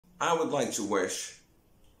I would like to wish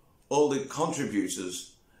all the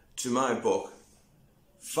contributors to my book,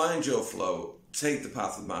 Find Your Flow, Take the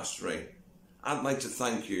Path of Mastery. I'd like to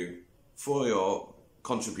thank you for your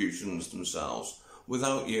contributions themselves.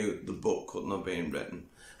 Without you, the book couldn't have been written.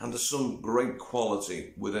 And there's some great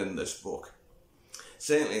quality within this book.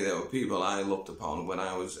 Certainly there were people I looked upon when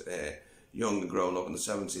I was young and growing up in the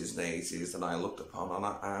 70s and 80s that I looked upon, and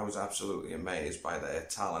I was absolutely amazed by their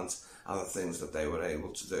talent and the things that they were able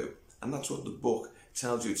to do. And that's what the book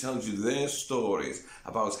tells you. It tells you their stories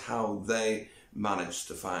about how they managed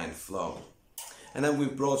to find flow. And then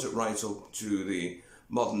we've brought it right up to the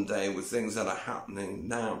modern day with things that are happening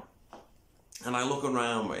now. And I look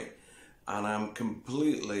around me and I'm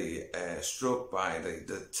completely struck by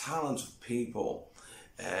the talent of people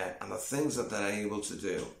and the things that they're able to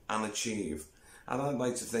do and achieve. And I'd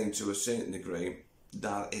like to think to a certain degree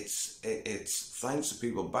that it's thanks to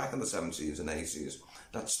people back in the 70s and 80s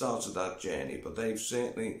that started that journey, but they've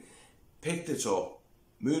certainly picked it up,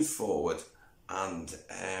 moved forward, and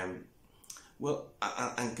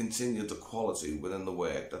and continued the quality within the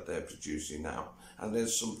work that they're producing now. And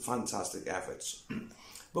there's some fantastic efforts.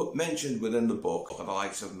 But mentioned within the book are the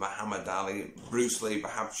likes of Muhammad Ali, Bruce Lee.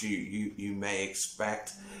 Perhaps you may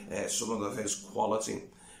expect some of his quality.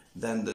 Then